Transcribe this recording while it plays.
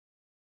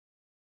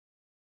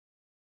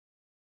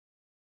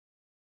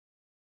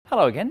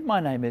Hello again, my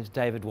name is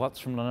David Watts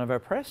from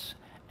Lenovo Press,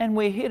 and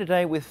we're here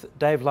today with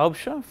Dave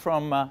Laubscher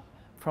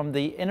from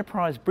the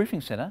Enterprise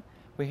Briefing Center.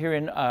 We're here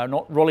in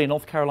Raleigh,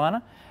 North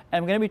Carolina,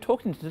 and we're going to be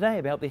talking today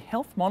about the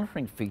health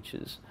monitoring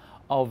features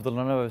of the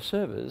Lenovo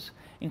servers,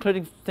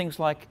 including things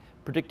like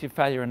predictive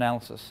failure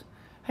analysis.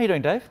 How are you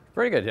doing, Dave?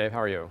 Very good, Dave.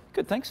 How are you?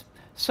 Good, thanks.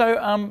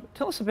 So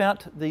tell us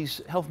about these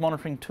health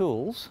monitoring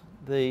tools,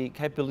 the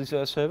capabilities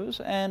of our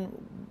servers, and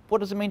what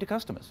does it mean to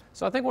customers?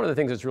 So I think one of the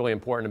things that's really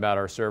important about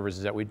our servers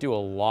is that we do a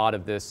lot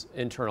of this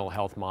internal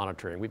health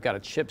monitoring. We've got a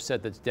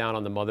chipset that's down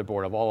on the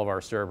motherboard of all of our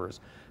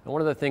servers. And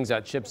one of the things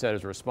that chipset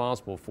is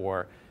responsible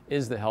for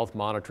is the health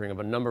monitoring of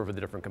a number of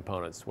the different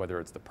components, whether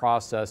it's the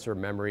processor,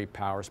 memory,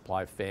 power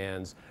supply,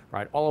 fans,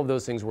 right? All of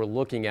those things, we're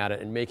looking at it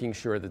and making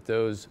sure that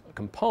those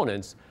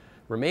components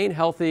remain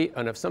healthy,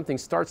 and if something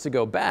starts to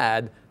go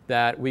bad,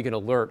 that we can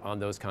alert on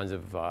those kinds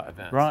of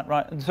events. Right,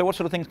 right. And so what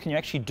sort of things can you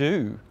actually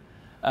do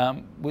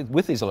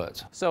with these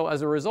alerts? So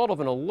as a result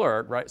of an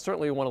alert, right,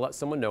 certainly you want to let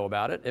someone know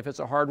about it. If it's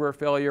a hardware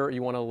failure,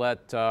 you want to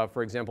let,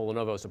 for example,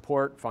 Lenovo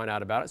support find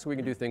out about it, so we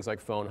can do things like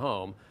phone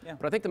home. Yeah.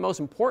 But I think the most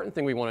important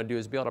thing we want to do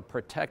is be able to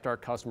protect our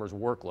customers'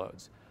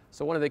 workloads.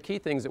 So one of the key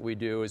things that we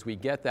do is we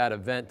get that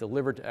event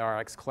delivered to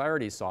our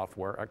xClarity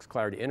software,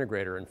 xClarity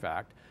Integrator in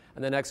fact,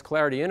 and then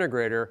xClarity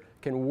Integrator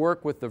can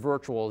work with the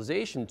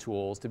virtualization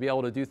tools to be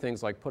able to do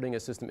things like putting a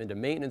system into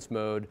maintenance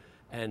mode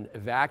and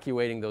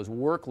evacuating those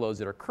workloads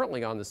that are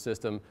currently on the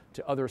system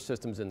to other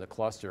systems in the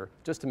cluster,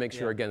 just to make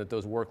sure, again, that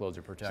those workloads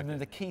are protected. So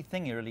the key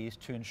thing here really is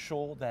to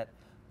ensure that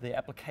the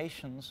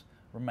applications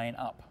remain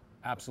up.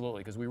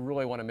 Absolutely, because we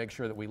really want to make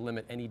sure that we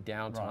limit any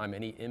downtime,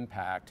 any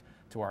impact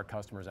to our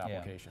customer's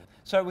application.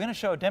 So we're going to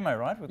show a demo,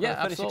 right? We've got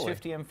a absolutely.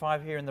 3650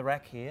 M5 here in the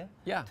rack here.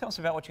 Yeah. Tell us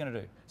about what you're going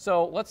to do.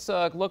 So let's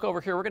look over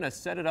here. We're going to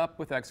set it up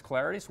with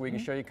xClarity so we can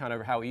show you kind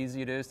of how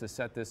easy it is to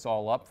set this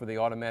all up for the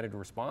automated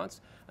response,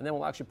 and then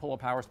we'll actually pull a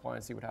power supply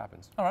and see what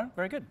happens. All right,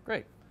 very good.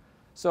 Great.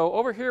 So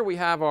over here we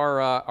have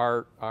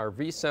our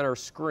vCenter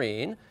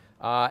screen,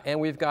 and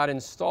we've got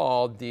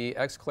installed the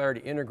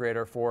xClarity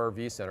Integrator for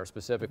vCenter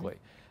specifically.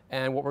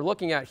 And what we're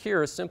looking at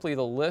here is simply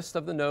the list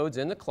of the nodes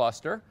in the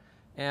cluster.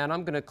 And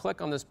I'm going to click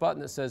on this button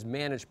that says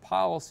Manage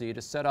Policy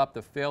to set up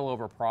the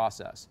failover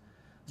process.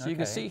 So you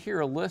can see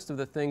here a list of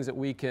the things that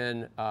we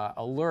can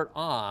alert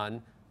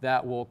on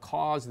that will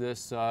cause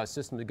this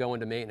system to go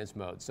into maintenance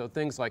mode. So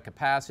things like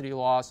capacity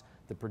loss,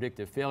 the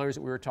predictive failures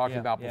that we were talking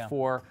about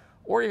before,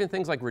 or even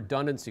things like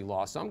redundancy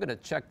loss. So I'm going to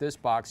check this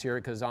box here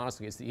because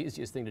honestly it's the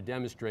easiest thing to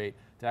demonstrate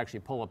to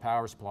actually pull a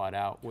power supply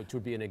out, which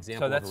would be an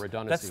example of a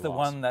redundancy loss. That's the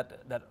one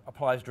that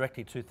applies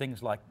directly to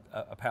things like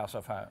a power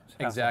supply.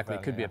 Exactly.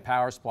 It could be a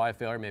power supply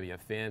failure, maybe a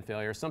fan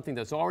failure, something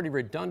that's already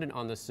redundant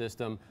on the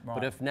system,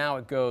 but if now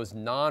it goes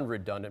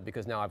non-redundant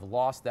because now I've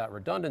lost that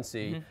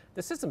redundancy,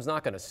 the system's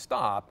not going to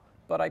stop,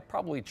 but I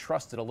probably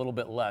trust it a little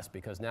bit less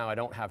because now I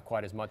don't have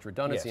quite as much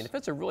redundancy. And if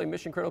it's a really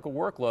mission critical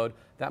workload,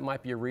 that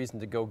might be a reason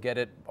to go get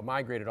it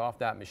migrated off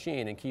that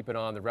machine and keep it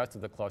on the rest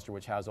of the cluster,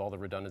 which has all the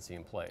redundancy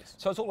in place.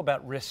 So it's all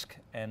about risk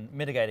and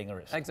mitigating a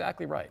risk.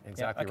 Exactly right,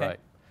 exactly right.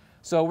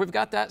 So we've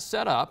got that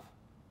set up,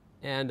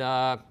 and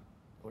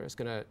we're just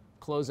going to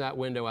close that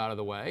window out of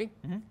the way.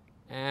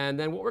 And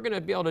then what we're going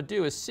to be able to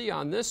do is see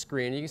on this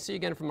screen, you can see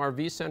again from our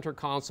vCenter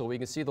console, we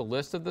can see the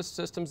list of the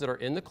systems that are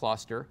in the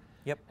cluster.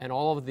 And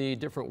all of the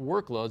different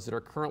workloads that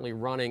are currently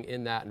running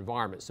in that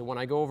environment. So when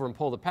I go over and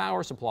pull the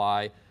power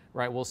supply,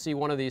 right, we'll see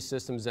one of these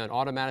systems then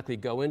automatically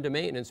go into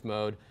maintenance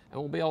mode,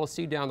 and we'll be able to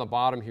see down the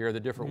bottom here the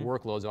different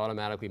workloads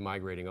automatically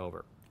migrating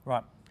over.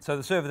 Right. So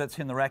the server that's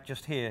in the rack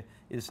just here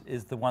is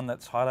the one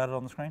that's highlighted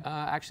on the screen?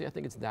 Actually, I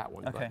think it's that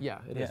one. But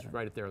yeah, it is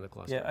right there in the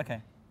cluster. Yeah,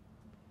 okay.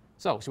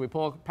 So, should we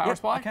pull a power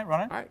supply? Okay,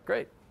 right. All right,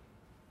 great.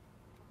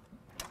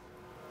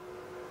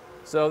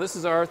 So this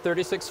is our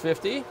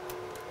 3650.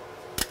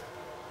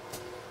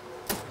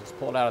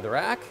 Pull it out of the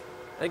rack.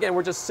 And again,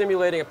 we're just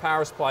simulating a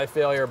power supply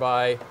failure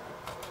by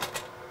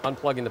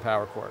unplugging the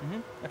power cord.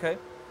 Okay.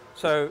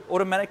 So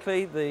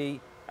automatically the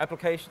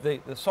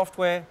application, the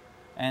software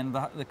and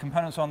the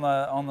components on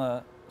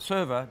the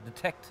server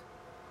detect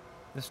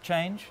this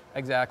change?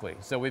 Exactly.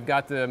 So we've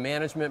got the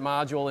management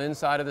module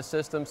inside of the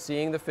system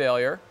seeing the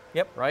failure.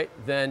 Right?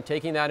 Then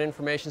taking that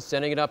information,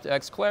 sending it up to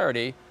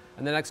xClarity,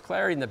 and then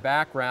xClarity in the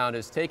background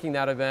is taking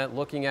that event,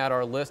 looking at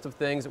our list of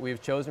things that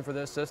we've chosen for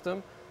this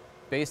system.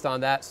 Based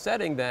on that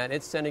setting, then,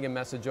 it's sending a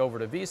message over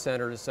to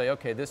vCenter to say,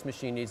 okay, this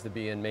machine needs to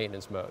be in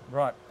maintenance mode.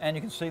 Right, and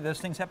you can see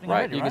those things happening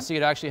already, you can see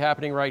it actually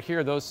happening right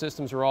here. Those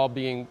systems are all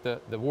being,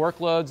 the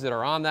workloads that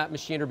are on that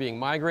machine are being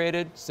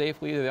migrated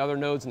safely to the other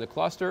nodes in the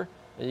cluster,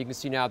 and you can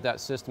see now that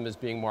system is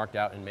being marked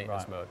out in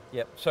maintenance mode.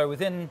 Yep, so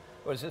within,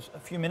 what is this, a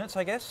few minutes,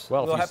 I guess?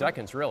 Well, a few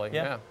seconds, really,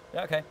 yeah,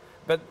 okay.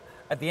 But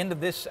at the end of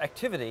this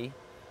activity,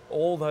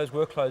 all those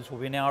workloads will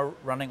be now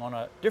running on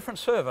a different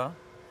server,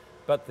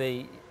 but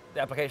the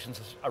the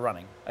applications are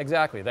running.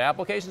 Exactly, the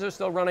applications are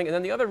still running, and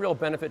then the other real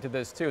benefit to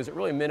this too is it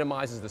really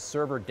minimizes the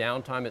server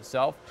downtime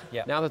itself.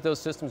 Yeah. Now that those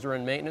systems are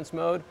in maintenance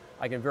mode,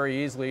 I can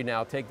very easily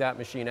now take that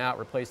machine out,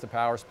 replace the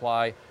power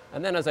supply,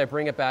 and then as I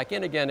bring it back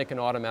in again, it can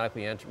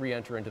automatically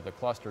re-enter into the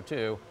cluster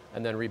too,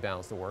 and then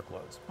rebalance the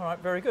workloads. All right,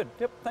 very good.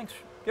 Yep, thanks.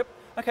 Yep.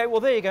 Okay, well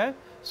there you go.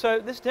 So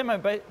this demo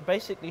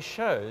basically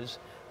shows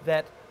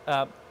that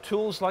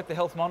tools like the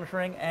health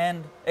monitoring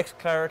and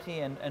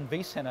xClarity and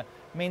vCenter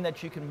mean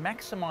that you can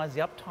maximize the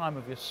uptime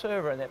of your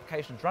server and the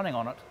applications running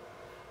on it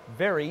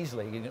very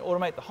easily. You can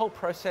automate the whole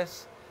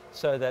process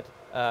so that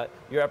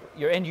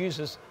your end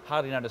users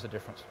hardly notice a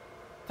difference.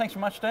 Thanks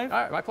very much, Dave.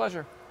 All right, my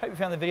pleasure. Hope you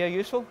found the video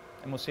useful,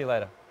 and we'll see you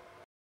later.